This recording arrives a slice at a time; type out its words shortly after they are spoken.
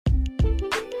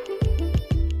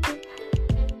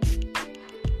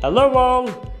Hello, all.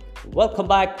 Welcome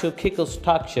back to Kiko's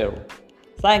Talk Show.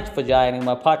 Thanks for joining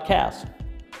my podcast.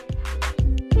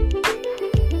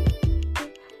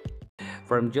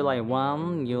 From July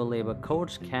 1, new labor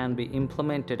codes can be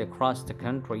implemented across the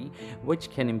country,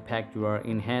 which can impact your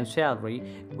enhanced salary,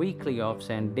 weekly offs,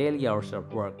 and daily hours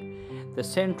of work. The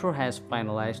Centro has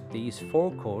finalized these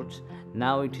four codes.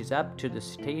 Now it is up to the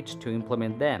states to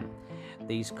implement them.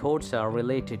 These codes are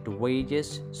related to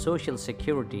wages, social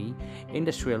security,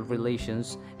 industrial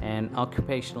relations, and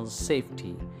occupational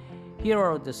safety. Here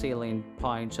are the salient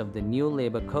points of the new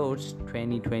labor codes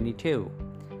 2022.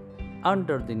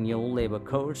 Under the new labor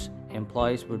codes,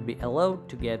 employees would be allowed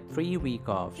to get 3 week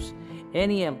offs.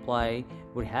 Any employee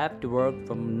would have to work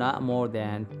for not more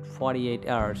than 48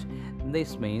 hours.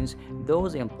 This means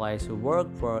those employees who work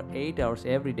for 8 hours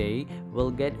every day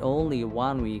will get only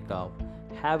 1 week off.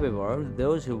 However,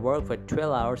 those who work for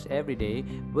 12 hours every day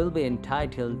will be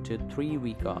entitled to 3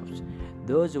 week offs.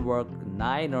 Those who work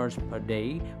 9 hours per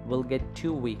day will get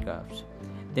 2 week offs.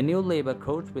 The new labor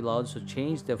codes will also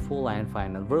change the full and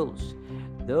final rules.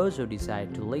 Those who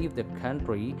decide to leave the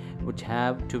country would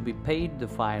have to be paid the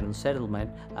final settlement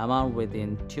amount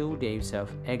within 2 days of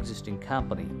exiting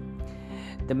company.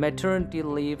 The maternity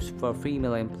leaves for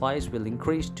female employees will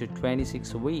increase to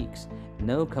 26 weeks.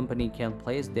 No company can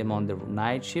place them on the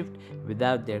night shift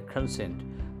without their consent.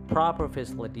 Proper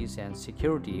facilities and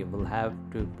security will have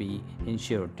to be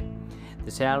ensured.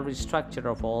 The salary structure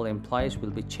of all employees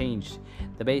will be changed.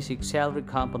 The basic salary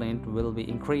component will be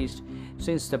increased.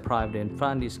 Since the provident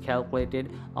fund is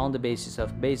calculated on the basis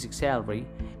of basic salary,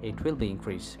 it will be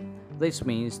increased. This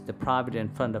means the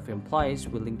provident fund of employees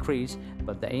will increase,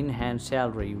 but the enhanced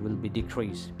salary will be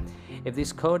decreased. If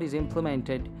this code is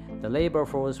implemented, the labor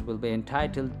force will be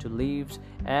entitled to leaves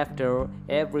after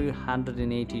every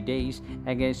 180 days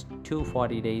against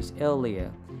 240 days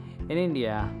earlier. In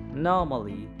India,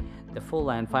 normally, the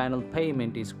full and final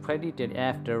payment is credited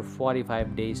after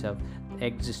 45 days of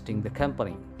exiting the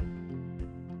company.